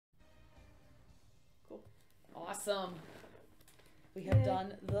Awesome. We have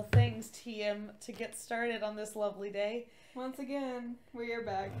done the things, TM, to get started on this lovely day. Once again, we are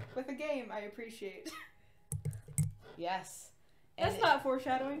back with a game I appreciate. Yes. That's not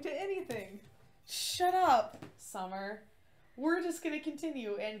foreshadowing to anything. Shut up, Summer. We're just gonna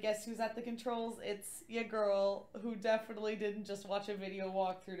continue, and guess who's at the controls? It's your girl, who definitely didn't just watch a video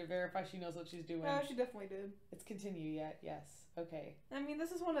walkthrough to verify she knows what she's doing. Oh, she definitely did. It's continue yet, yes. Okay. I mean,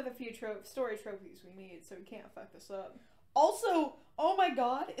 this is one of the few story trophies we need, so we can't fuck this up. Also, oh my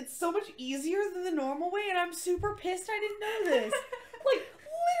god, it's so much easier than the normal way, and I'm super pissed I didn't know this. Like,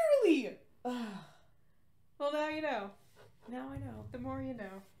 literally. Well, now you know. Now I know. The more you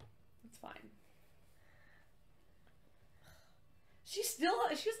know. It's fine. She has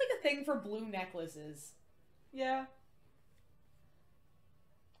like a thing for blue necklaces. Yeah.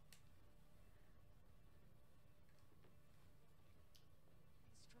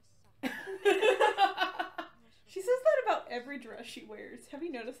 She says that about every dress she wears. Have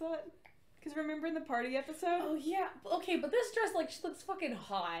you noticed that? Because remember in the party episode? Oh yeah. Okay, but this dress, like, she looks fucking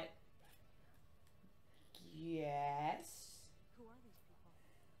hot. Yes. Who are these people?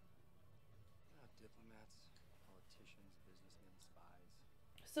 Diplomats, politicians, businessmen, spies.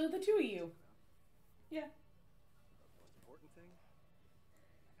 So the two of you. Yeah. The most important thing,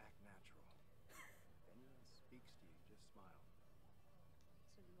 act natural. If anyone speaks to you, just smile.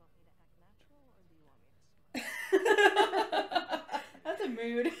 So do you want me to act natural, or do you want me to smile? That's a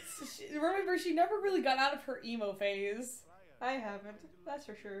mood. Remember, she never really got out of her emo phase. I haven't. That's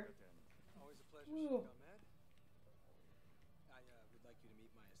for sure. Always a pleasure. Ooh. I would like you to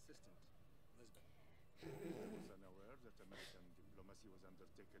meet my assistant, Elizabeth. I was unaware that American diplomacy was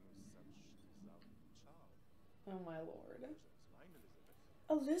undertaken with such charm. Oh my lord. Mine, Elizabeth.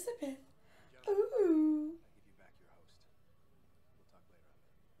 Elizabeth. Ooh. I give you back your host. We'll talk later on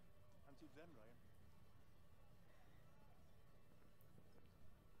that. Until then, Ryan.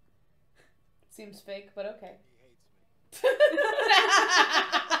 Seems fake, but okay. He hates me.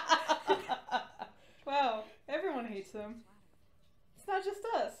 Wow, everyone hates them. It's not just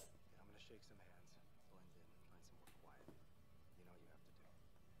us. I'm gonna shake some hands, blend in, find somewhere quiet. You know what you have to do.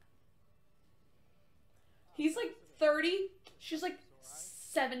 He's like 30. She's like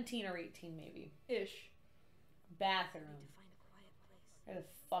 17 or 18 maybe. Ish. Bathroom. To find a quiet place. Where the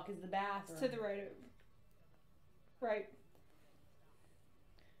fuck is the bathroom? To the right. Right.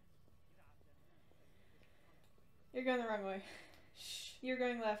 You're going the wrong way. Shh. You're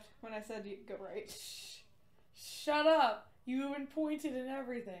going left when I said you go right. Shh. Shut up. You even pointed and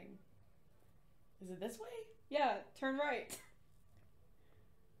everything. Is it this way? Yeah, turn right.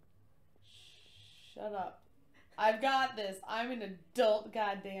 Shut up. I've got this. I'm an adult,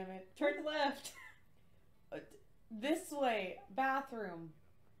 goddammit. Turn left. This way. Bathroom.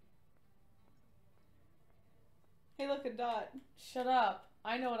 Hey, look, a dot. Shut up.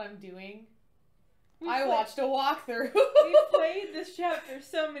 I know what I'm doing. We've I watched a walkthrough. We've played this chapter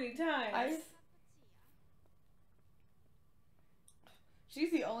so many times. She's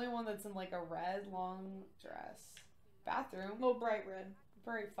the only one that's in like a red long dress. Bathroom. Well, bright red.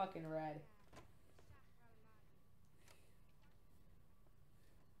 Very fucking red.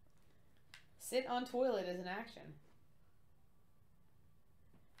 Sit on toilet is an action.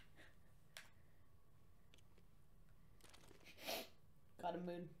 Got a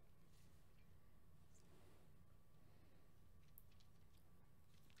mood.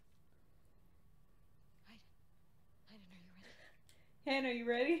 Hayden, are you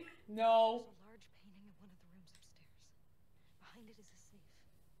ready? Hey, are you ready? No. There's a large painting in one of the rooms upstairs. Behind it is a safe.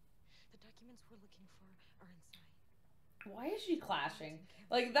 The documents we're looking for are inside. Why is she clashing?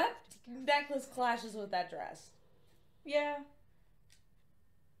 Like, that necklace clashes with that dress. Yeah.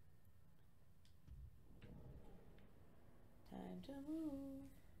 Time to move.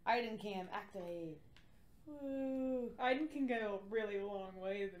 Iden cam, activate. Woo. Iden can go a really long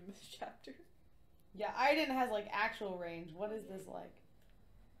way than this chapter. Yeah, Iden has like actual range. What is this like?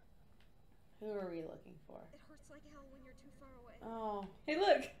 Who are we looking for? It hurts like hell when you're too far away. Oh. Hey,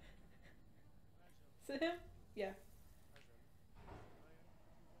 look. Is it him? Yeah.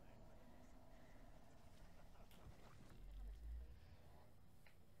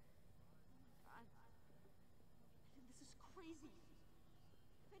 This is crazy.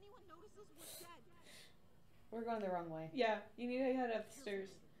 If anyone notices, we're dead. We're going the wrong way. Yeah, you need to head upstairs.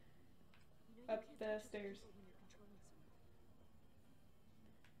 Up the stairs.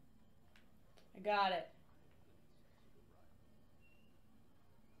 I got it.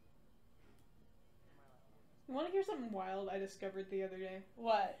 You want to hear something wild I discovered the other day?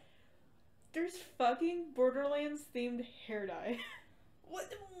 What? There's fucking Borderlands themed hair dye.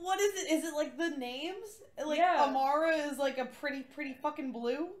 What is it? Is it like the names? Like Yeah. Amara is like a pretty fucking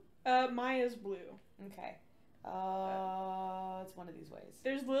blue? Maya's blue. Okay. It's one of these ways.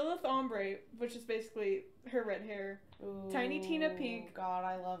 There's Lilith Ombre, which is basically her red hair. Ooh, Tiny Tina pink. God,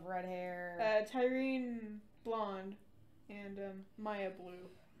 I love red hair. Tyrene blonde. And Maya blue.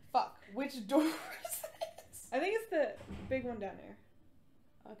 Fuck. Which door is this? I think it's the big one down there.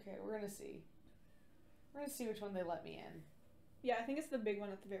 Okay, we're gonna see. We're gonna see which one they let me in. Yeah, I think it's the big one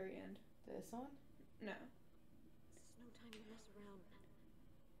at the very end. This one? No. This is no time to mess around.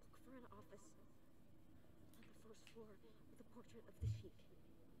 Look for an office on the first floor with a portrait of the Sheik.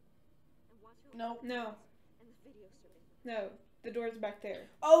 And watch who Nope. No. and the video survey. No. The door's back there.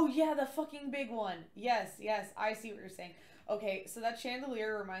 Oh yeah, the fucking big one. Yes, I see what you're saying. Okay, so that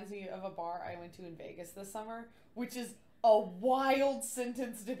chandelier reminds me of a bar I went to in Vegas this summer, which is a wild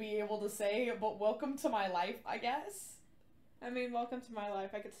sentence to be able to say, but welcome to my life, I guess. I mean, welcome to my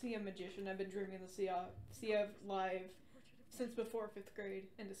life. I could see a magician. I've been dreaming to see of live since before 5th grade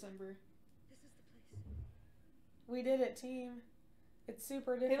in December. This is the place. We did it, team. It's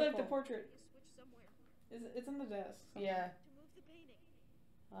super Hey, difficult. look, the portrait. A switch somewhere It's on the desk. Yeah. to move the painting.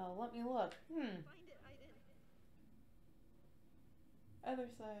 Well, let me look. Find it, Aiden. Other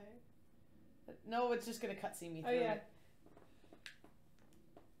side. No, it's just gonna cutscene me Oh, through yeah. it.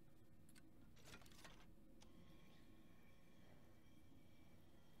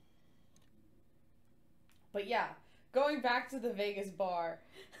 But yeah, going back to the Vegas bar,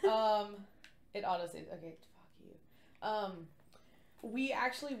 it auto saves. Okay, fuck you. We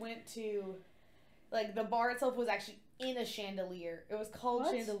actually went to, like, the bar itself was actually in a chandelier. It was called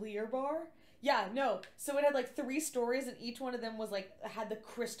What? Chandelier Bar. Yeah, no. So it had like 3 stories, and each one of them was like had the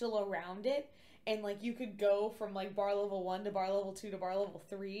crystal around it, and like you could go from like bar level 1 to bar level 2 to bar level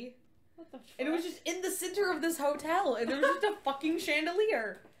 3. What the fuck? And it was just in the center of this hotel, and there was just a fucking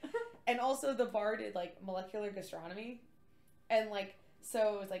chandelier. And also the bar did like molecular gastronomy, and like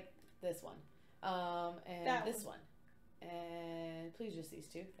so it was like this one, and That this one, and please just these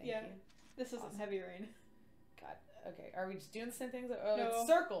 2. Thank Yeah. you. This isn't Awesome. Heavy Rain. God. Okay. Are we just doing the same things? Oh, No. it's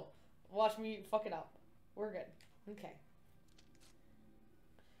circle. Watch me fuck it up. We're good. Okay.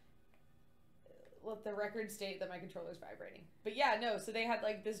 Let the record state that my controller's vibrating. But yeah, no, so they had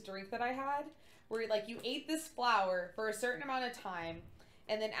like this drink that I had where like you ate this flower for a certain amount of time,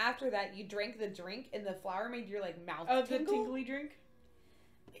 and then after that you drank the drink and the flower made your like mouth Oh, the tingle. tingly drink?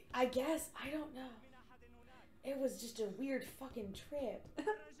 I guess. I don't know. It was just a weird fucking trip.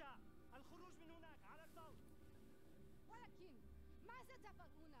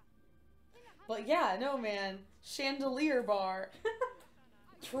 But yeah, no man. Chandelier Bar.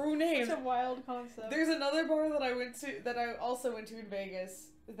 True name. Such a wild concept. There's another bar that I also went to in Vegas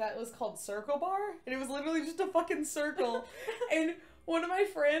that was called Circle Bar, and it was literally just a fucking circle. And one of my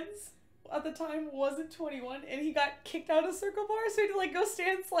friends at the time wasn't 21, and he got kicked out of Circle Bar, so he had to like go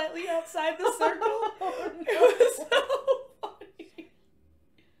stand slightly outside the circle. Oh, no. It was so funny. Can't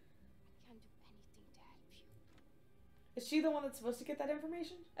do anything to help you. Is she the one that's supposed to get that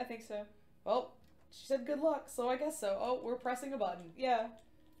information? I think so. Well, she said good luck, so I guess so. Oh, we're pressing a button Yeah.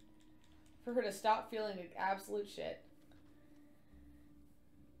 for her to stop feeling like absolute shit.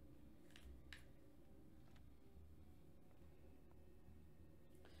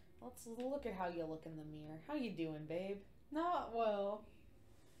 Let's look at how you look in the mirror. How you doing, babe? Not well.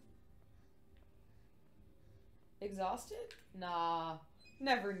 Exhausted? Nah.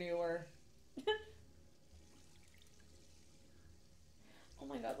 Never knew her. Oh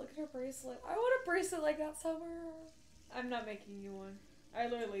my god, look at her bracelet. I want a bracelet like that somewhere. I'm not making you one. I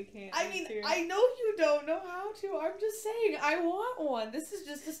literally can't. I Those mean, two. I know you don't know how to. I'm just saying, I want one. This is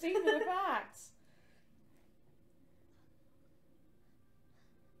just a statement of facts.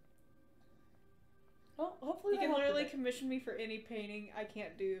 Well, hopefully You that can helped a literally bit. commission me for any painting. I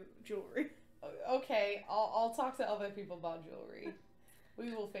can't do jewelry. Okay, I'll talk to other people about jewelry.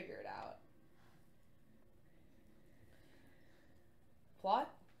 We will figure it out. Plot?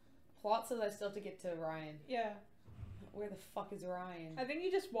 Plot says I still have to get to Ryan. Yeah. Where the fuck is Ryan? I think you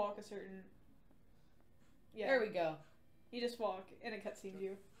just walk a certain... Yeah. There we go. You just walk and it cutscenes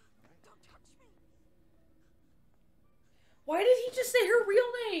you. Don't touch me. Why did he just say her real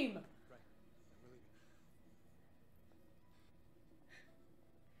name?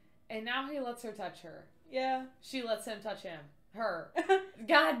 And now he lets her touch her. Yeah. She lets him touch him. Her.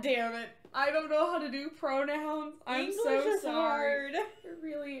 God damn it. I don't know how to do pronouns. I'm English so is sorry. hard. It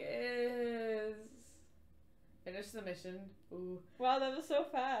really is. Finish the mission. Ooh. Wow, that was so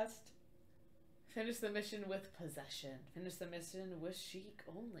fast. Finish the mission with possession. Finish the mission with chic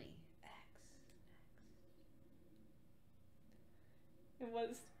only. X. It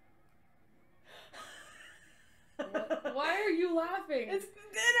was. Why are you laughing? It's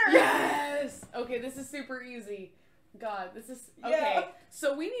dinner! Yes! Okay, this is super easy. God, this is... Okay, Yeah.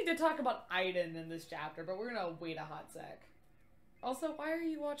 so we need to talk about Aiden in this chapter, but we're gonna wait a hot sec. Also, why are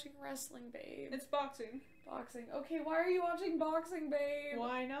you watching wrestling, babe? It's boxing. Boxing. Okay, why are you watching boxing, babe?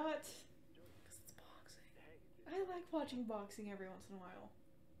 Why not? Because it's boxing. I like watching boxing every once in a while.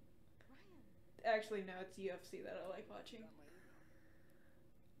 Ryan. Actually, no, it's UFC that I like watching.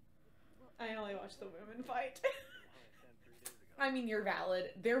 I only watch the women fight. I mean, you're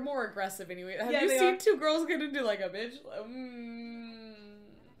valid. They're more aggressive anyway. Have Yeah, you they seen are. two girls get into like a bitch? I've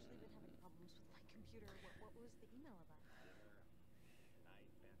actually been having problems with my computer. What was the email about? Night,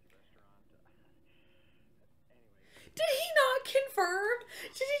 fancy restaurant. Anyway. Did he not confirm?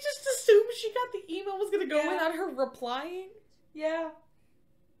 Did he just assume she got the email was gonna go Yeah. without her replying? Yeah.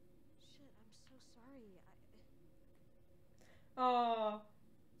 Shit, I'm so sorry. Aw.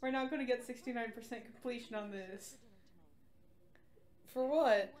 We're not gonna get 69% completion on this. For I what?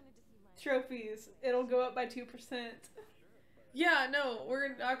 wanted to see my Trophies. It'll go up by 2%. Yeah, no,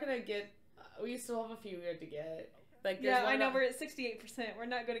 we're not gonna get. We still have a few to get. Like, there's Yeah, one I know about- we're at 68%. We're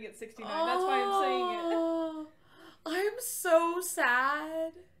not gonna get 69. That's why I'm saying it. Oh, I'm so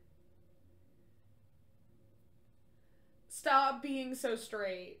sad. Stop being so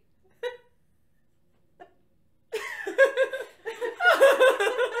straight.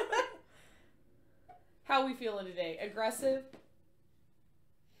 How we feeling today? Aggressive?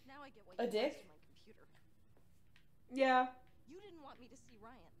 Now I get what A you dick? did to my computer. Yeah. You didn't want me to see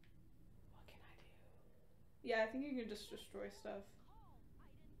Ryan. What can I do? Yeah, I think you can just destroy stuff.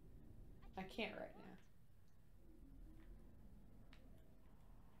 I can't right now.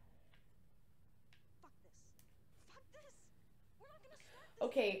 Fuck this. Fuck this. We're not gonna start this.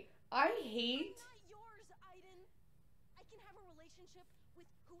 Okay, I hate. I'm not yours, Aiden. I can have a relationship with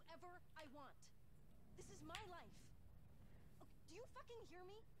whoever I want. This is my life. Do you fucking hear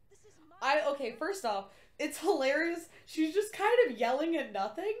me? This is my Okay, first off, it's hilarious. She's just kind of yelling at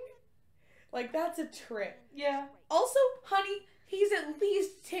nothing. Like, that's a trip. Yeah. Also, honey, he's at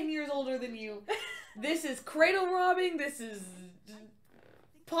least 10 years older than you. This is cradle robbing. This is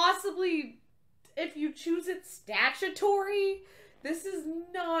possibly, if you choose it, statutory. This is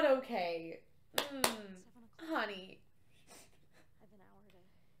not okay. 7 o'clock. Honey. I have an hour to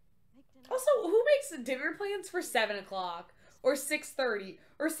make dinner. Also, who makes dinner plans for 7 o'clock? Or 6:30?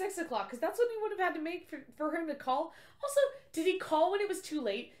 Or 6 o'clock? Because that's what he would have had to make for him to call. Also, did he call when it was too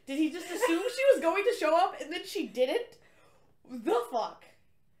late? Did he just assume she was going to show up and then she didn't? The fuck?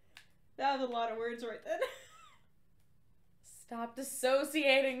 That was a lot of words right then. Stop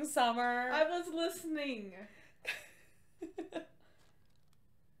dissociating, Summer. I was listening. The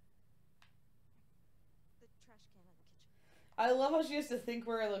trash can in the kitchen. I love how she has to think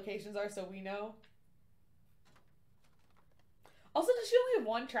where our locations are so we know. Also, does she only have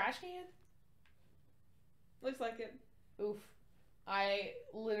one trash can? Looks like it. Oof. I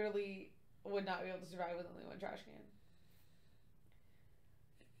literally would not be able to survive with only one trash can.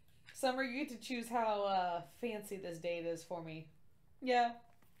 Summer, you get to choose how fancy this date is for me. Yeah.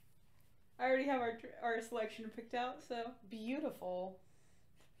 I already have our selection picked out, so. Beautiful.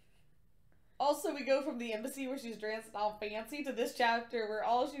 Also, we go from the embassy where she's dressed all fancy to this chapter where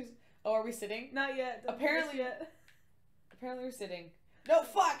all she's... Oh, are we sitting? Not yet. Don't Apparently- do this yet. Apparently we're sitting. No,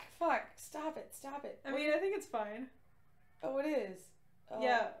 fuck! Stop it. I mean, I think it's fine. Oh, it is. Oh.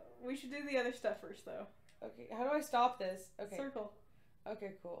 Yeah, we should do the other stuff first, though. Okay, how do I stop this? Okay. Circle.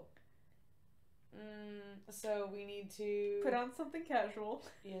 Okay, cool. So we need to... Put on something casual.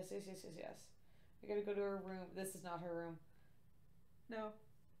 Yes. We gotta go to her room. This is not her room. No.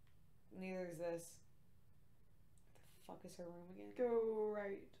 Neither is this. What the fuck is her room again? Go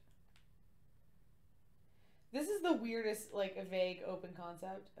right. This is the weirdest, like, vague open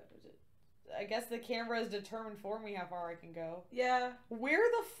concept. I guess the camera has determined for me how far I can go. Yeah. Where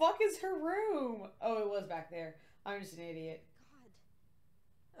the fuck is her room? Oh, it was back there. I'm just an idiot.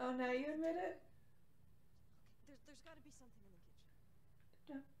 God. Oh, now you admit it? There's got to be something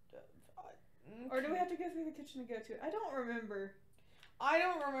in the kitchen. Or do we have to go through the kitchen to go to it? I don't remember. I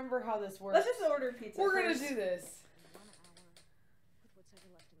don't remember how this works. Let's just order pizza. We're gonna first. do this. 1 hour with what's ever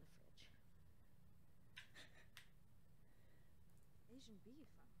left in the fridge. Asian beef,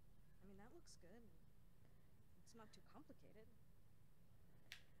 huh? I mean, that looks good. It's not too complicated.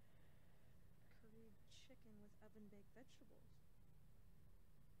 Curried chicken with oven-baked vegetables.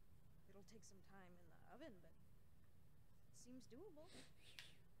 It'll take some time in the oven, but it seems doable.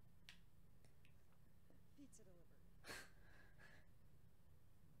 Pizza delivered.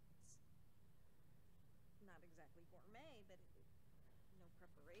 It's not exactly gourmet, but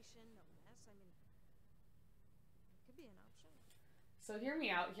preparation, no mess. I mean, it could be an option. So hear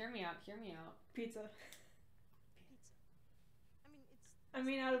me out, hear me out, hear me out. Pizza. Pizza. I mean, it's. I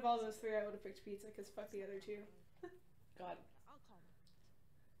mean, out of all those three, I would have picked pizza because fuck the other two. God. I'll call him.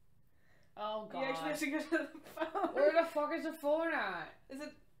 Oh You actually God. have to go to the phone. Where the fuck is the phone at? Is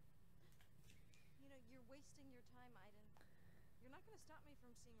it? You know, you're wasting your time, Aiden. You're not gonna stop me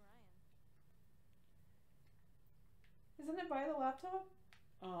from seeing Ryan. Isn't it by the laptop?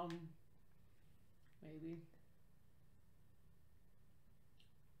 Maybe.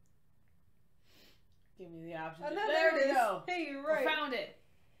 Give me the option. Oh, no, there it we is. go. Hey, you're I right. found it.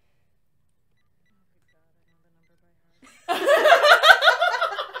 Oh, good God, I know the number by heart.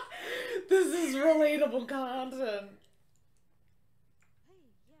 This is relatable content. Hey,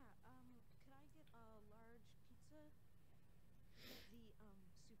 yeah, could I get a large pizza? The,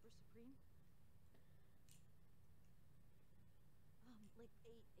 super supreme? Like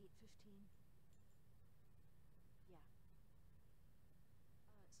 8:15. Yeah.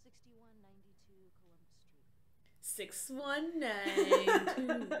 6192 Columbus Street.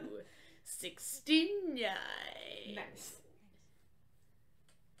 6192 69. Nice.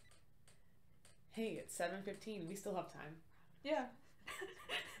 Hey, it's 7:15. We still have time. Yeah.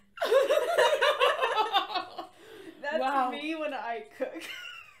 That's Wow. me when I cook.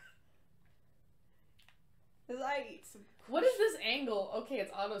 Because I eat some. What is this angle? Okay,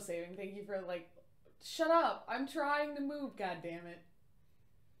 it's auto-saving. Thank you for, like... Shut up. I'm trying to move, God damn it.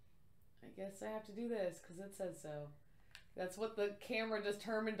 I guess I have to do this, because it says so. That's what the camera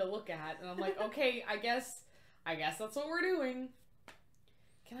determined to look at. And I'm like, okay, I guess that's what we're doing.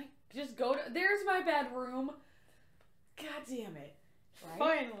 Can I just go to... There's my bedroom. God damn it. Right?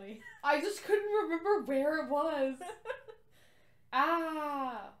 Finally. I just couldn't remember where it was.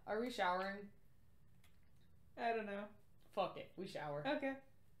 Are we showering? I don't know. Fuck it. We shower. Okay.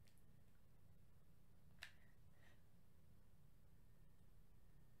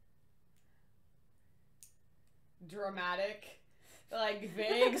 Dramatic, like,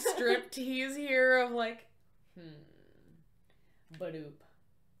 vague striptease here of, like, Badoop.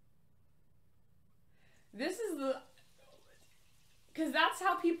 This is the... Because that's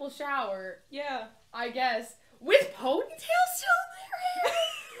how people shower, Yeah. I guess. With ponytails still in their hair?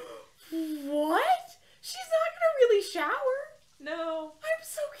 What? She's not gonna really shower? No. I'm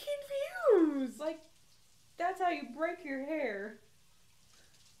so confused. Like, that's how you break your hair.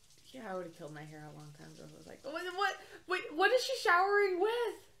 Yeah, I would have killed my hair a long time ago. I was like, what is she showering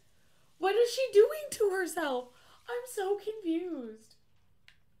with? What is she doing to herself? I'm so confused.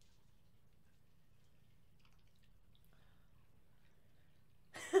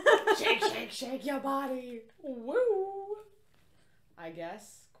 Shake, shake, shake your body. Woo. I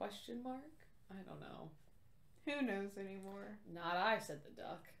guess, question mark? I don't know. Who knows anymore? Not I, said the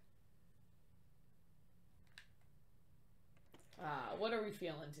duck. What are we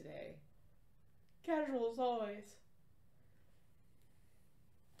feeling today? Casual as always.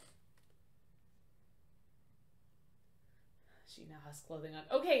 She now has clothing on.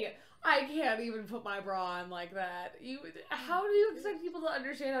 Okay, I can't even put my bra on like that. How do you expect people to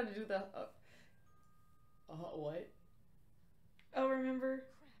understand how to do the... what? Oh, remember?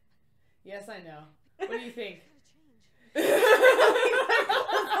 Yes, I know. What do you think?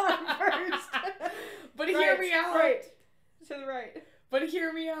 But hear me out. Right. To the right. But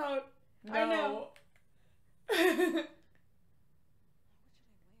hear me out. No. I know. What should I wear?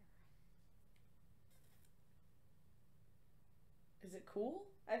 Is it cool?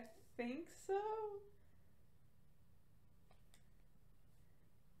 I think so.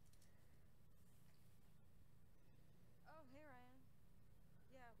 Oh, hey Ryan.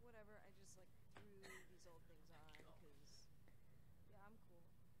 Yeah, whatever. I just like threw these old things on because, yeah, I'm cool.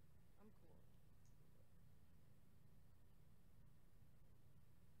 I'm cool.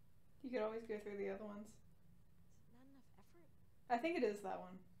 You could always go through the other ones. Not enough effort. I think it is that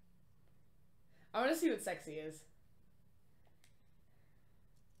one. I want to see what sexy is.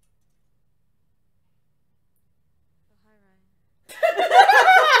 Oh, hi Ryan.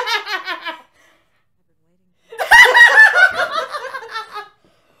 I've been waiting.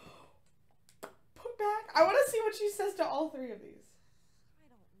 Put back. I want to see what she says to all three of these. I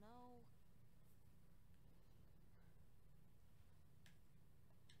don't know.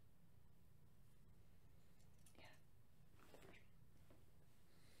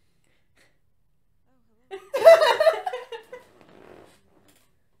 Oh, hello.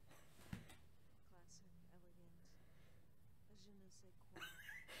 Classy, elegant. Je ne sais quoi.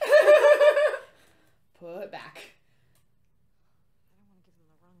 Put back. I don't want to give them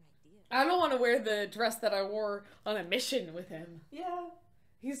the wrong idea. I don't want to wear the dress that I wore on a mission with him. Yeah.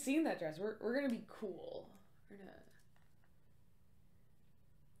 He's seen that dress. We're gonna be cool. We're gonna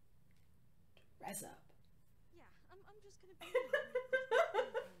dress up. Yeah, I'm just gonna be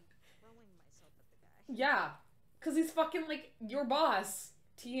throwing myself at the guy. Yeah, cause he's fucking like your boss.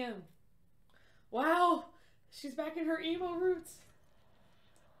 TM. Wow, she's back in her emo roots.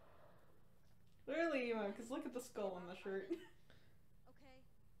 Literally emo, because look at the skull on the shirt. Okay.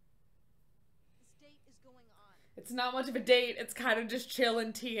 This date is going on. It's not much of a date. It's kind of just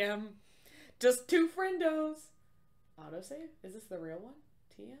chilling. TM. Just two friendos. Autosave? Is this the real one?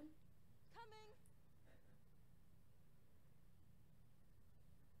 TM? Coming.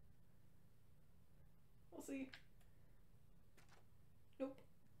 We'll see. Nope.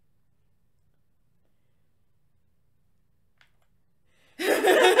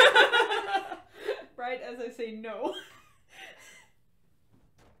 Right as I say no. Oh,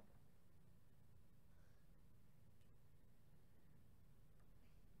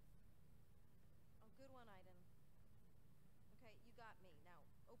 good one, Aiden. Okay, you got me. Now,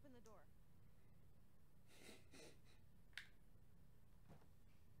 open the door. Aiden,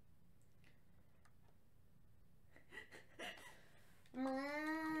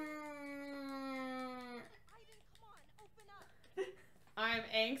 come on, open up. I'm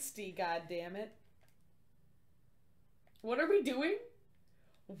angsty, goddammit. What are we doing?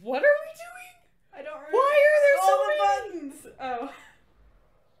 What are we doing? I don't remember. Why are there so all many? the buttons? Oh.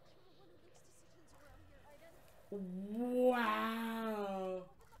 You're one who makes decisions around here, Aiden. Wow.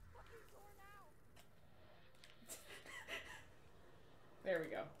 Open the fucking door now. There we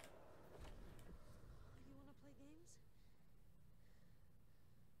go. You wanna play games?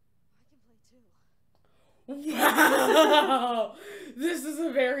 I can play too. Wow. This is a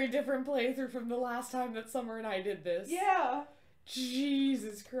very different playthrough from the last time that Summer and I did this. Yeah.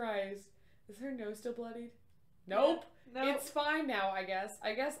 Jesus Christ. Is her nose still bloodied? Nope. No. It's fine now, I guess.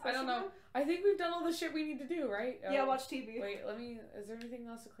 I don't know. I think we've done all the shit we need to do, right? Yeah, watch TV. Wait, is there anything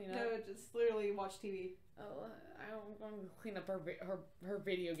else to clean up? No, just literally watch TV. Oh, I'm going to clean up her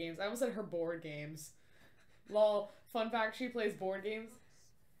video games. I almost said her board games. Lol. Fun fact, she plays board games. On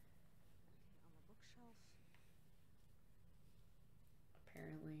the bookshelf.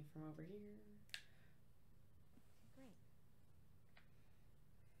 Apparently from over here. Great.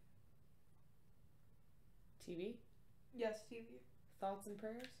 TV? Yes, TV. Thoughts and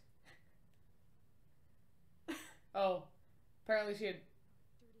prayers? Oh. Apparently she had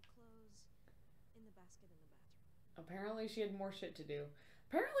Dirty clothes in the basket in the bathroom. Apparently she had more shit to do.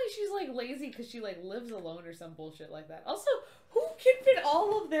 Apparently she's like lazy because she like lives alone or some bullshit like that. Also, who can fit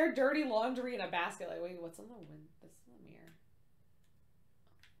all of their dirty laundry in a basket? Like, wait, what's on the wind? That's in the mirror.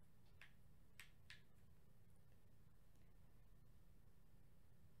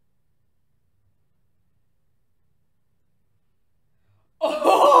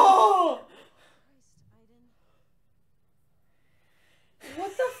 Oh! Christ, Aiden.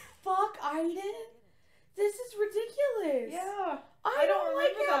 What the fuck, Aiden? Get it. This is ridiculous. Yeah. I don't don't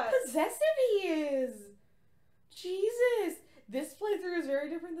like remember how that. possessive he is. Jesus. This playthrough is very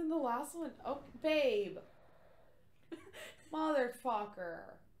different than the last one. Oh, babe.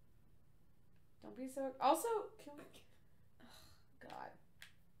 Motherfucker. Don't be so... Also, can we... Ugh, God.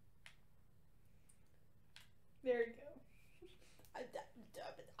 There you go.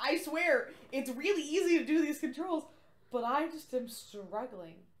 I swear, it's really easy to do these controls, but I just am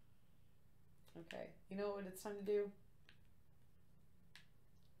struggling. Okay, you know what it's time to do?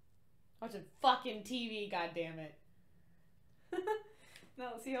 Watching fucking TV, goddammit.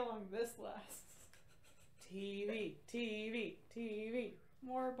 Now let's see how long this lasts. TV, TV, TV.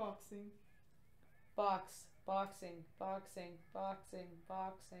 More boxing. Boxing.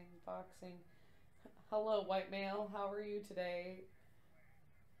 Hello, white male. How are you today?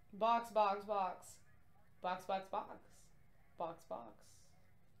 Box. Box. Box.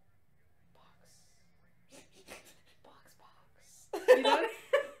 You know?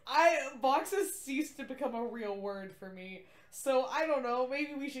 Boxes ceased to become a real word for me. So I don't know.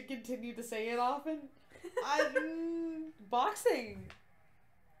 Maybe we should continue to say it often. Boxing.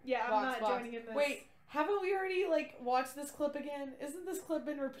 Yeah, I'm not joining in this. Wait, haven't we already like watched this clip again? Isn't this clip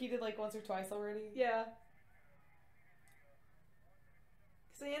been repeated like once or twice already? Yeah.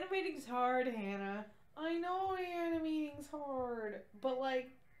 Because animating's hard, Hannah. I know animating's hard, but like,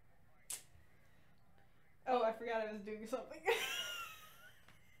 Oh, I forgot I was doing something.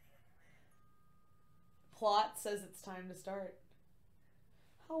 plot says it's time to start.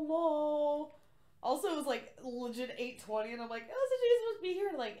 Hello. Also, it was like legit 8:20, and I'm like, oh, so she's supposed to be here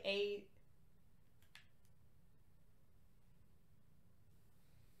at like 8.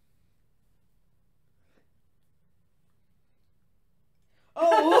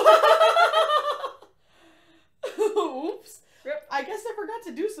 Oh,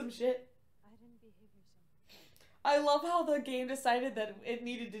 shit. I didn't behave yourself. I love how the game decided that it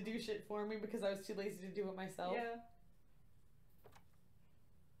needed to do shit for me because I was too lazy to do it myself. Yeah.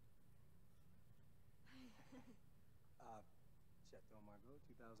 Chateau Margaux,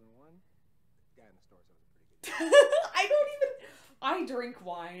 2001. Guy in the store said it was a pretty good. I drink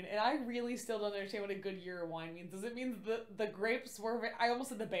wine, and I really still don't understand what a good year of wine means. Does it mean the grapes were, I almost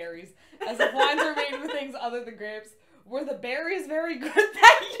said the berries, as if wines are made with things other than grapes. Were the berries very good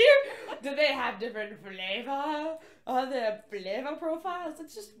that year? Do they have different flavor? Are there flavor profiles?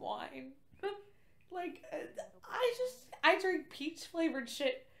 It's just wine. Like, I drink peach flavored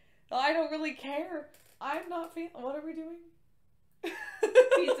shit. I don't really care. I'm not what are we doing?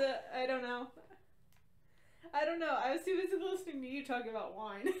 Pizza. I don't know. I was too busy listening to you talk about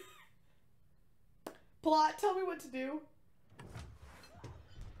wine. Plot, tell me what to do.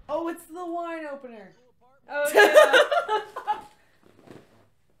 Oh, it's the wine opener. Oh, yeah.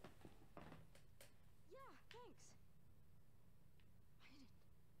 Yeah, thanks.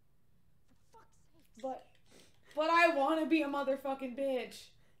 For fuck's sake. But I want to be a motherfucking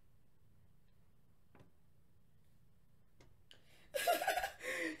bitch.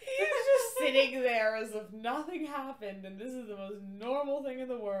 He's just sitting there as if nothing happened, and this is the most normal thing in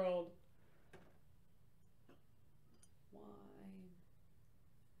the world. Wine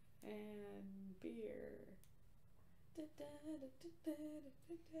and beer.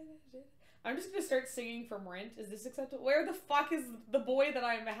 I'm just gonna start singing from Rent. Is this acceptable? Where the fuck is the boy that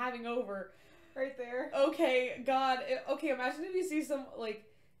I'm having over? Right there. Okay, God. Okay, imagine if you see some, like,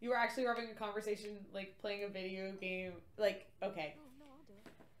 you were actually having a conversation, like, playing a video game. Like, okay. Oh, no, I'll do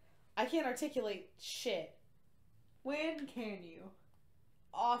it. I can't articulate shit. When can you?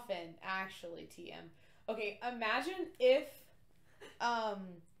 Often, actually, TM. Okay, imagine if,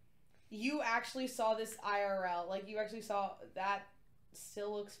 you actually saw this IRL. Like, you actually saw that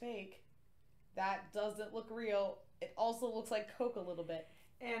still looks fake. That doesn't look real. It also looks like Coke a little bit.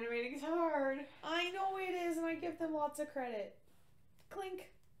 Animating's hard. I know it is, and I give them lots of credit. Clink.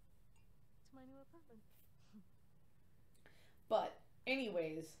 It's my new apartment. But,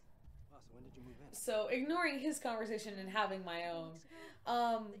 anyways, Wow, so when did you move in? so ignoring his conversation and having my own. Weeks ago, the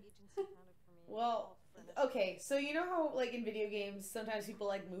agency found it for me. Well, all furnished. okay, so you know how, like, in video games, sometimes people,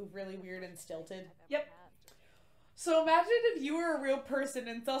 like, move really weird and stilted? I've ever Yep. had. So imagine if you were a real person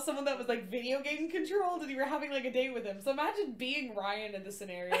and saw someone that was, like, video game controlled and you were having, like, a date with him. So imagine being Ryan in this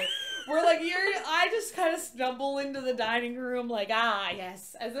scenario. Where, like, I just kind of stumble into the dining room, like,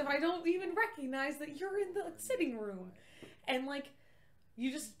 yes. As if I don't even recognize that you're in the sitting room. And, like, you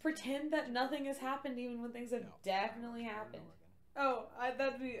just pretend that nothing has happened even when things have definitely happened. Oh,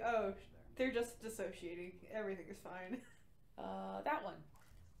 that'd be. Oh, they're just dissociating. Everything is fine. That one.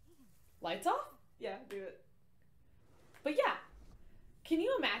 Lights off? Yeah, do it. But yeah. Can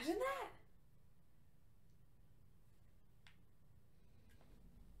you imagine that?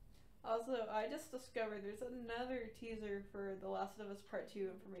 Also, I just discovered there's another teaser for The Last of Us Part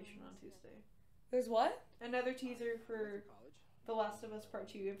 2 information on Tuesday. There's what? Another teaser for College? The Last of Us Part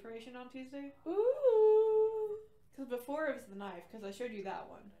 2 information on Tuesday. Ooh. Because before it was the knife, because I showed you that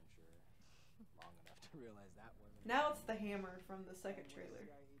one. Adventure long enough to realize that wasn't. Now it's the hammer from the second When trailer.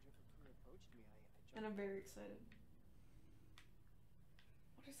 CIA agent recruiter approached me, I And I'm very excited.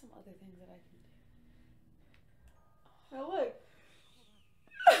 What are some other things that I can do? Oh, look.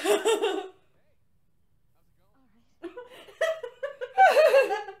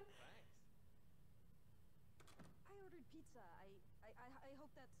 All right. I ordered pizza. I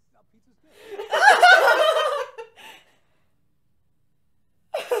hope that's. No, pizza's good.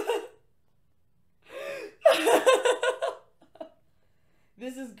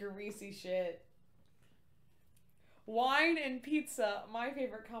 This is greasy shit. Wine and pizza, my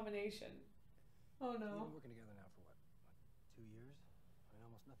favorite combination. Oh We've no. been working together now for what? 2 years? I know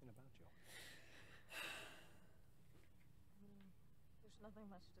almost nothing about you. There's nothing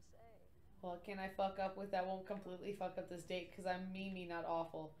much to say. What can I fuck up with that won't completely fuck up this date? Because I'm Mimi, not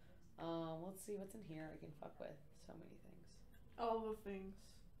awful. Let's see what's in here I can fuck with. So many things. All the things.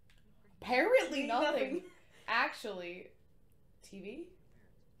 Apparently nothing. Nothing. Actually, TV?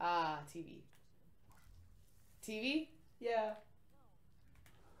 TV. TV? Yeah.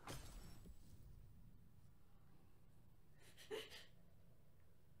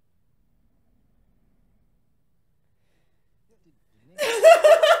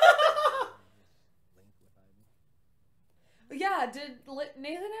 Yeah, did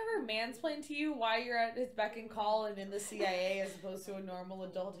Nathan ever mansplain to you why you're at his beck and call and in the CIA as opposed to a normal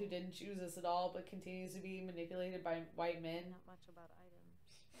adult who didn't choose this at all but continues to be manipulated by white men? Not much about items.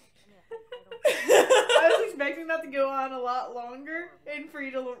 I mean, I don't. I was expecting not to go on a lot longer and for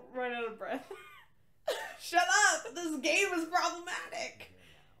you to run out of breath. Shut up! This game is problematic.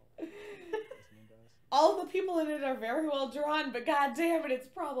 Listening to us? All the people in it are very well drawn, but god damn it, it's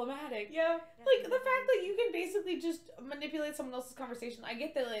problematic. Yeah. Like, the fact that you can basically just manipulate someone else's conversation, I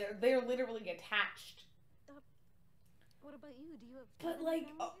get that they're literally attached. What about you? Do you have But, friends like,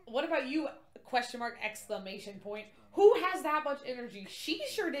 around what about you? Question mark, exclamation point. Who has that much energy? She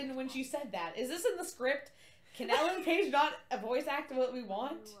sure didn't when she said that. Is this in the script? Can Ellen Page not voice act what we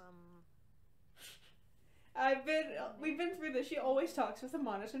want? We've been through this. She always talks with a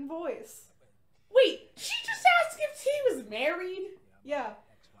monotone voice. Wait, she just asked if he was married? Yeah.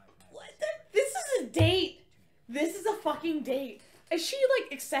 What the? This is a date. This is a fucking date. Is she,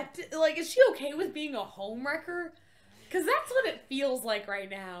 like, accepted? Like, is she okay with being a homewrecker? Because that's what it feels like right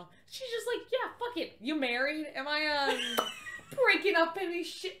now. She's just like, yeah, fuck it. You married? Am I, breaking up any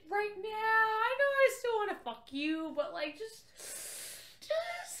shit right now? I know I still want to fuck you, but, like, just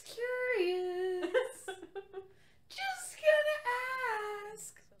curious. Just gonna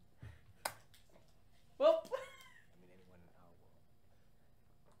ask. Well.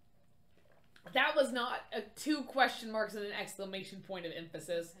 That was not two question marks and an exclamation point of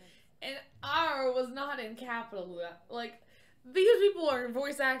emphasis. And R was not in capital. Like, these people are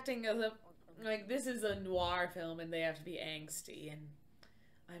voice acting as if, like, this is a noir film and they have to be angsty. And,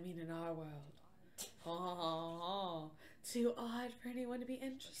 I mean, in our world. Too odd for anyone to be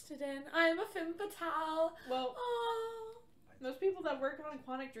interested in. I'm a femme fatale. Well, Oh. most people that work on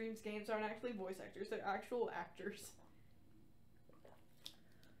Quantic Dreams games aren't actually voice actors. They're actual actors.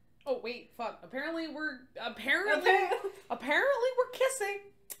 Oh, wait, fuck. Apparently we're kissing.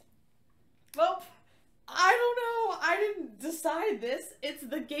 Well, I don't know. I didn't decide this. It's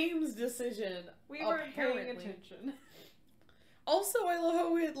the game's decision. we weren't paying apparently. attention. Also, I love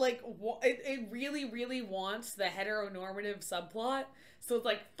how it, like, it really, really wants the heteronormative subplot. So it's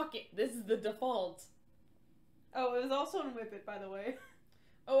like, fuck it. This is the default. Oh, it was also in Whip It, by the way.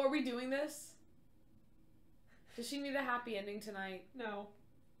 Oh, are we doing this? Does she need a happy ending tonight? No.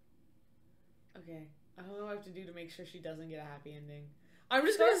 Okay. I don't know what I have to do to make sure she doesn't get a happy ending. I'm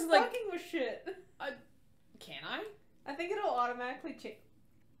just Start gonna, like... fucking with shit. Can I? I think it'll automatically change.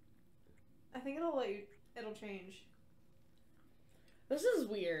 I think it'll let you. It'll change. This is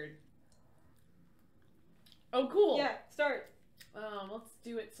weird. Oh, cool. Yeah, start. Let's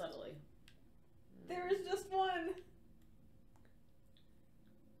do it subtly. There is just one.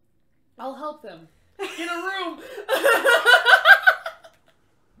 I'll help them. Get a room.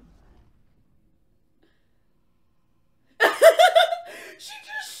 She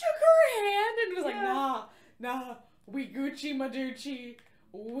just shook her hand and was like, nah, we Gucci Maducci.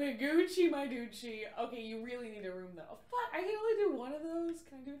 We Gucci my Ducci. Okay, you really need a room though. Fuck, I can only do one of those.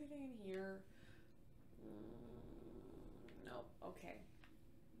 Can I do anything in here? Nope. Okay.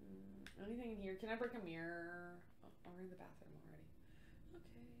 Anything in here? Can I break a mirror? Oh, we're in the bathroom already.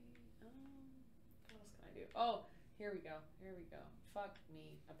 Okay. What else can I do? Oh, here we go. Here we go. Fuck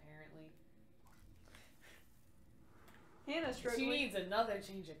me, apparently. Hannah's struggling. She needs another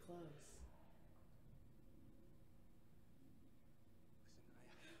change of clothes.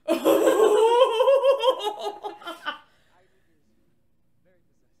 Listen, Ivy is very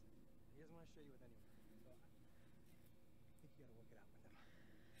possessive. He doesn't want to share you with anyone. So I think you gotta work it out with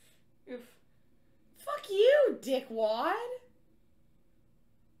him. Oof. Fuck you, dickwad.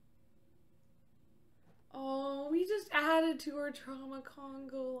 Oh, we just added to her trauma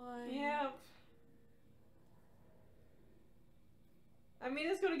Congo line. Yeah. I mean,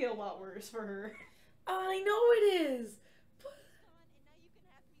 it's gonna get a lot worse for her. I know it is. But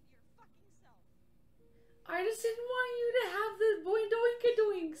I just didn't want you to have the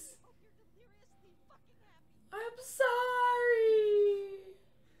boindoinkadoinks. I'm sorry.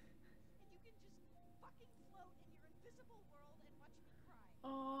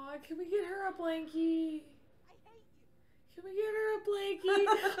 Aw, can we get her a blankie? Can we get her a blankie?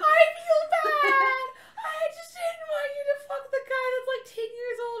 I feel bad. I just didn't want you to fuck the guy that's like 10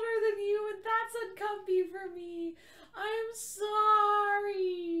 years older than you, and that's uncomfy for me. I'm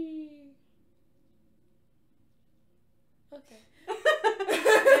sorry. Okay.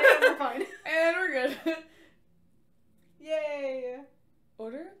 And we're fine. And we're good. Yay.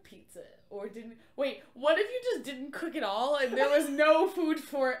 Order a pizza. Or didn't... Wait, what if you just didn't cook it all and there was no food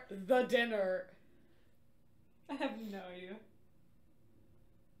for the dinner? I have no idea.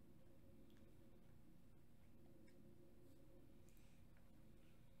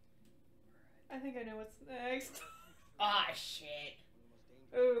 I think I know what's next. Ah, shit.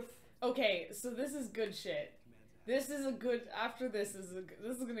 Oof. Okay, so this is good shit. This is a good. After this is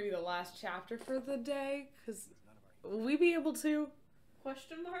this is gonna be the last chapter for the day. Cause will we be able to?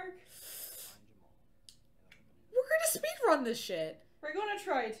 Question mark? We're gonna speedrun this shit. We're gonna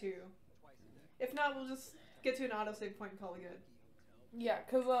try to. If not, we'll just get to an autosave point and call it good. Yeah,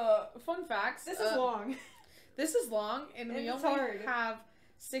 cause fun facts. This is long. This is long, and we it's only hard. have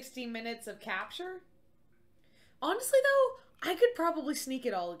 60 minutes of capture. Honestly, though, I could probably sneak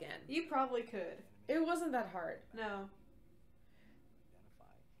it all again. You probably could. It wasn't that hard. No.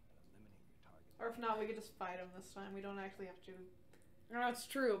 Or if not, we could just fight them this time. We don't actually have to. No, it's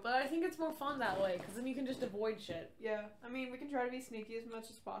true, but I think it's more fun that way, because then you can just avoid shit. Yeah. I mean, we can try to be sneaky as much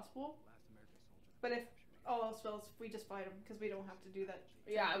as possible. But if all else fails, we just fight them, because we don't have to do that.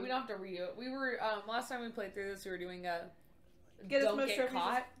 Yeah, we don't have to redo it. We were, last time we played through this, we were doing Get as don't much get trophies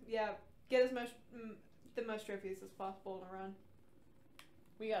caught. get as much, the most trophies as possible in a run.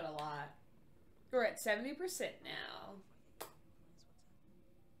 We got a lot. We're at 70% now.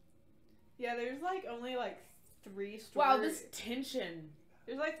 Yeah, there's like only like 3 stories. Wow, this tension.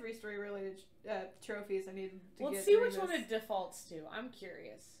 There's like 3 story related trophies I need to get. Let's see during which one this it defaults to. I'm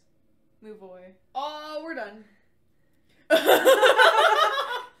curious. move away. Oh, we're done.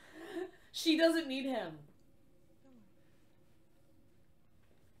 She doesn't need him.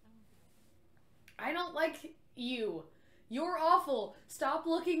 I don't like you. You're awful. Stop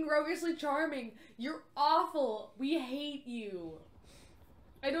looking roguishly charming. You're awful. We hate you.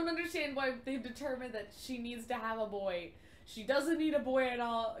 I don't understand why they've determined that she needs to have a boy. She doesn't need a boy at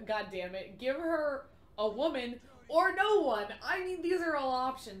all. God damn it. Give her a woman or no one. I mean, these are all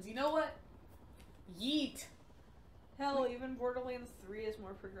options. You know what? Yeet. Hell, even Borderlands 3 is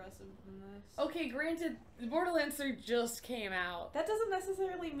more progressive than this. Okay, granted, Borderlands 3 just came out. That doesn't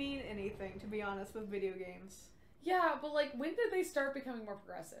necessarily mean anything, to be honest, with video games. Yeah, but like, when did they start becoming more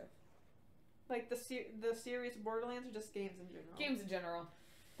progressive? Like the series Borderlands or just games in general? Games in general.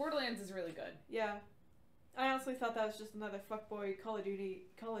 Borderlands is really good. Yeah. I honestly thought that was just another fuckboy Call of Duty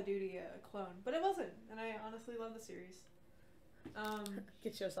clone, but it wasn't, and I honestly love the series.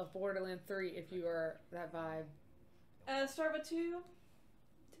 Get yourself Borderlands 3 if you are that vibe. Start with 2,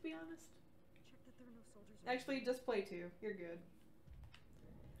 to be honest. Check that there are no soldiers around. Actually, just play 2. You're good.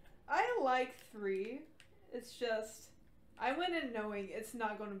 I like 3. It's just, I went in knowing it's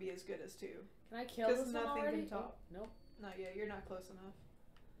not going to be as good as 2. Can I kill 'Cause this one nothing already? can top. Oh, nope. Not yet, you're not close enough.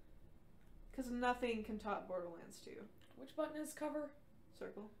 Because nothing can top Borderlands 2. Which button is cover?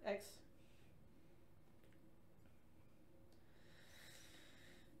 Circle. X.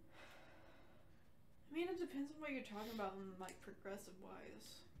 I mean, it depends on what you're talking about in, like,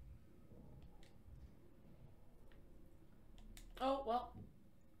 progressive-wise. Oh, well.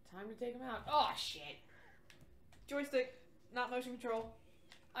 Time to take him out. Oh, shit. Joystick, not motion control.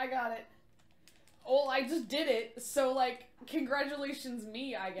 I got it. Oh, I just did it. So, like, congratulations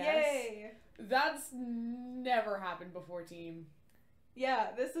me, I guess. Yay! That's never happened before, team.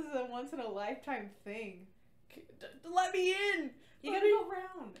 Yeah, this is a once-in-a-lifetime thing. Let me in! You Let gotta me- go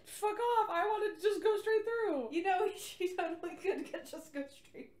around. Fuck off! I want to just go straight through. You know, she totally could just go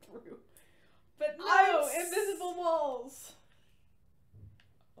straight through. But no, I'm invisible walls.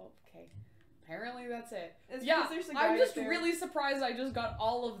 Okay. Apparently that's it. It's Yeah, because there's a guy I'm just up there. really surprised I just got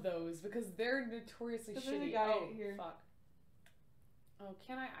all of those because they're notoriously There's a shitty. guy Oh, here. fuck. Oh,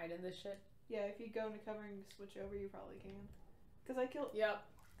 can I item this shit? Yeah, if you go into cover and switch over, you probably can. Cause I killed. Yep.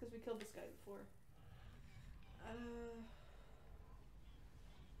 Cause we killed this guy before.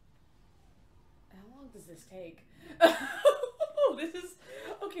 How long does this take? Oh, this is...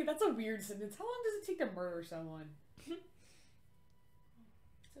 Okay, that's a weird sentence. How long does it take to murder someone?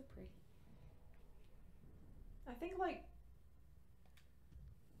 So pretty. I think like.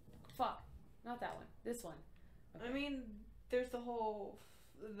 Fuck. Not that one. This one. Okay. I mean, there's the whole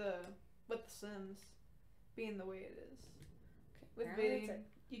with the Sims being the way it is. With apparently bidding, that's it.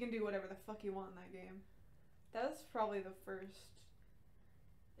 you can do whatever the fuck you want in that game. That was probably the first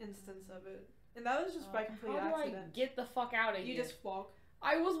instance of it, and that was just by complete How do I accident. get the fuck out of You here? just walk.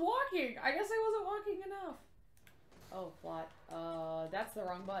 I was walking. I guess I wasn't walking enough. Oh, plot. That's the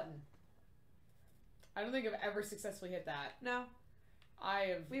wrong button. I don't think I've ever successfully hit that. No, I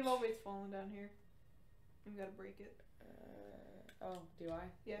have... we've always fallen down here. We've got to break it. Oh, do I?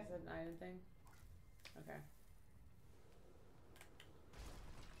 Yeah. Is that an item thing? Okay.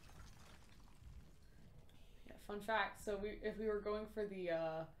 Yeah, fun fact. So if we were going for the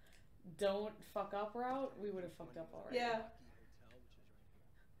don't fuck up route, we would have fucked up already. Yeah.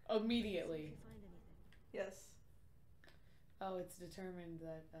 Immediately. Can't find anything. Yes. Oh, it's determined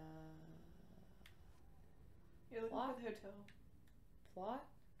that You're looking Plot? for the hotel. plot?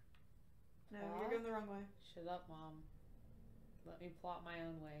 No, What? you're going the wrong way. Shut up, Mom. Let me plot my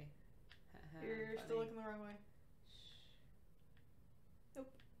own way. You're still looking the wrong way.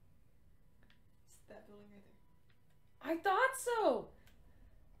 Nope. It's that building right there. I thought so!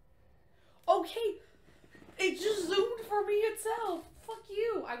 Okay! It just zoomed for me itself! Fuck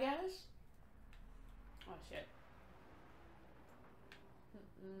you, I guess. Oh, shit.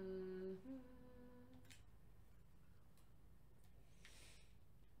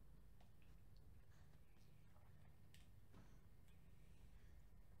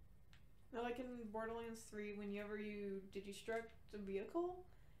 Now, like in Borderlands 3, whenever you destruct a vehicle,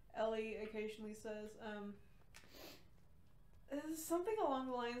 Ellie occasionally says, something along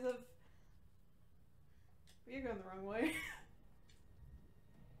the lines of, you're going the wrong way.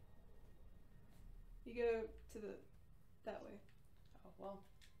 You go to that way. Oh, well.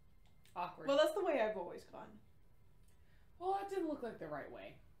 Awkward. Well, that's the way I've always gone. Well, that didn't look like the right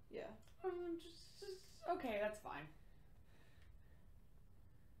way. Yeah. Okay, that's fine.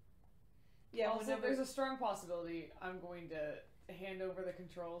 Yeah, also, whenever there's a strong possibility I'm going to hand over the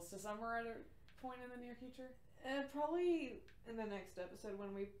controls to Summer at a point in the near future. probably in the next episode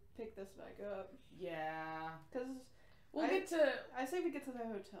when we pick this back up. Yeah. Because We'll get to... I say we get to the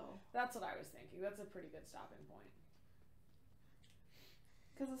hotel. That's what I was thinking. That's a pretty good stopping point.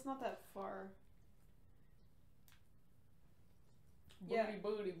 Because it's not that far. Booty, Yeah.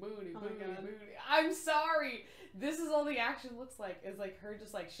 booty, booty, Oh my booty, God. booty. I'm sorry! This is all the action looks like, is like her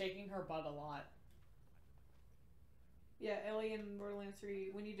just like shaking her butt a lot. Yeah, Ellie in Borderlands 3,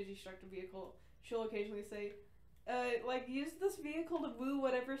 when you destruct a vehicle, she'll occasionally say, like, use this vehicle to woo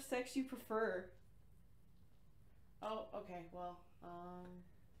whatever sex you prefer. Oh, okay, well,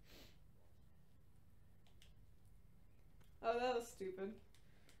 Oh, that was stupid.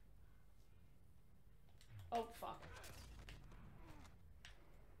 oh, fuck.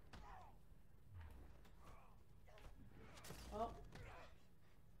 Well,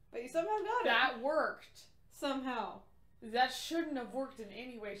 But you somehow got it. that worked. Somehow. That shouldn't have worked in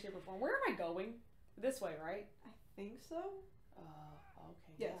any way, shape, or form. Where am I going? This way, right? I think so?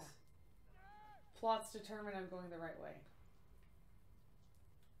 Okay, Yes. yeah. Plots determine I'm going the right way.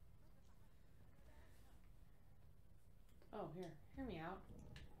 Oh, here. Hear me out.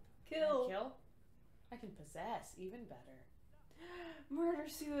 Can I Kill. kill? I can possess. Even better. Murder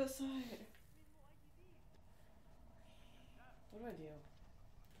suicide. What do I do?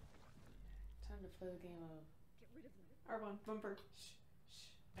 Time to play the game of... Get rid of them. R1, bumper. Shh,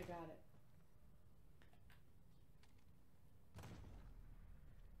 shh. I got it.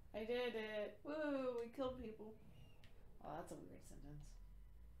 I did it. Woo, we killed people. Oh, that's a weird sentence.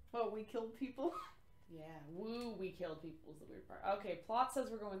 Oh, we killed people? Yeah, woo, we killed people is the weird part. Okay, plot says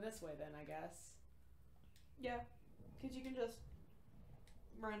we're going this way then, I guess. Yeah. Because you can just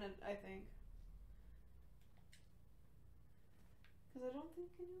run it, I think. Because I don't think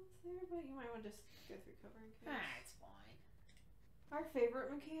anyone's there, but you might want to just go through cover in case. Ah, it's fine. Our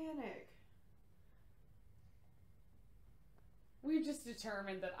favorite mechanic. We just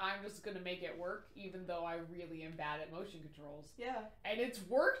determined that I'm just gonna make it work, even though I really am bad at motion controls. Yeah. And it's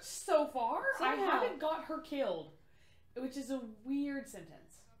worked so far. I Somehow. haven't got her killed, which is a weird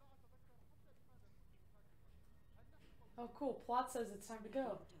sentence. Oh, cool. Plot says it's time to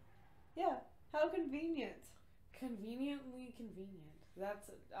go. Yeah. How convenient. Conveniently convenient. That's...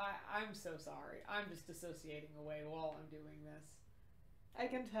 I'm so sorry. I'm just dissociating away while I'm doing this. I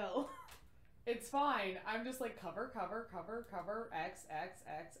can tell. It's fine. I'm just like cover, cover, cover, cover, X, X,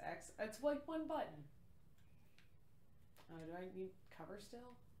 X, X. It's like one button. Oh, do I need cover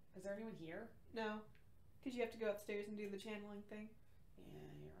still? Is there anyone here? No. Because you have to go upstairs and do the channeling thing. Yeah,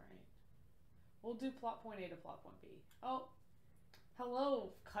 you're right. We'll do plot point A to plot point B. Oh,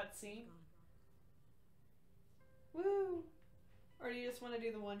 hello, cutscene. Woo! Or do you just want to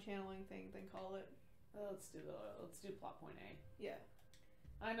do the one channeling thing, then call it? Let's do plot point A. Yeah.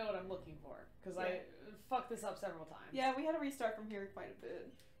 I know what I'm looking for because Yeah. I fucked this up several times. Yeah, we had to restart from here quite a bit.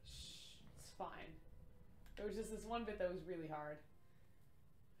 Shh, it's fine. There was just this one bit that was really hard.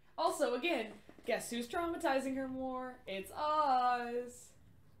 Also, again, guess who's traumatizing her more? It's us.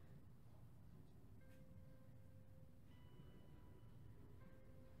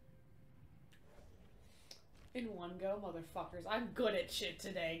 In one go, motherfuckers. I'm good at shit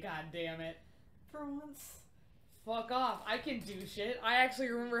today, god damn it. For once. Fuck off. I can do shit. I actually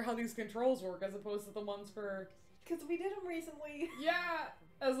remember how these controls work as opposed to the ones for... Because we did them recently. Yeah!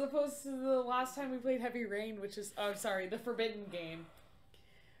 As opposed to the last time we played Heavy Rain, which is... Oh, sorry, the Forbidden game.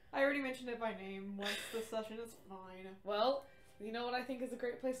 I already mentioned it by name once this session is fine. Well, you know what I think is a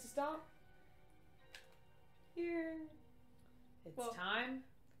great place to stop? Here. It's Well- time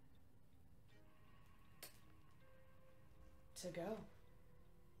to go.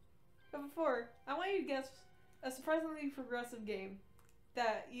 But before, I want you to guess a surprisingly progressive game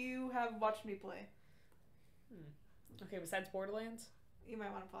that you have watched me play. Okay, besides Borderlands? You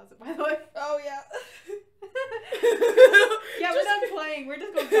might want to pause it, by the way. Oh, yeah. Yeah, we're done playing. We're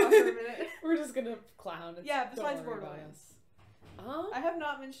just going to talk for a minute. We're just gonna clown. Yeah, Don't besides worry about Borderlands. us. I have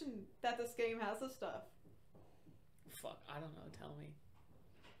not mentioned that this game has this stuff. Fuck, I don't know. Tell me.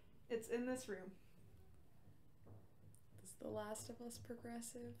 It's in this room. Is The Last of Us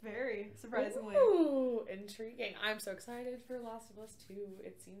progressive? Very, surprisingly. Ooh, intriguing. I'm so excited for Last of Us 2.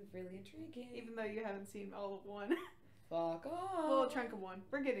 It seems really intriguing. Even though you haven't seen all of one. Fuck off. Well, a chunk of one.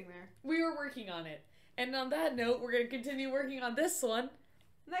 We're getting there. We were working on it. And on that note, we're going to continue working on this one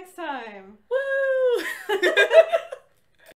Next time. Woo!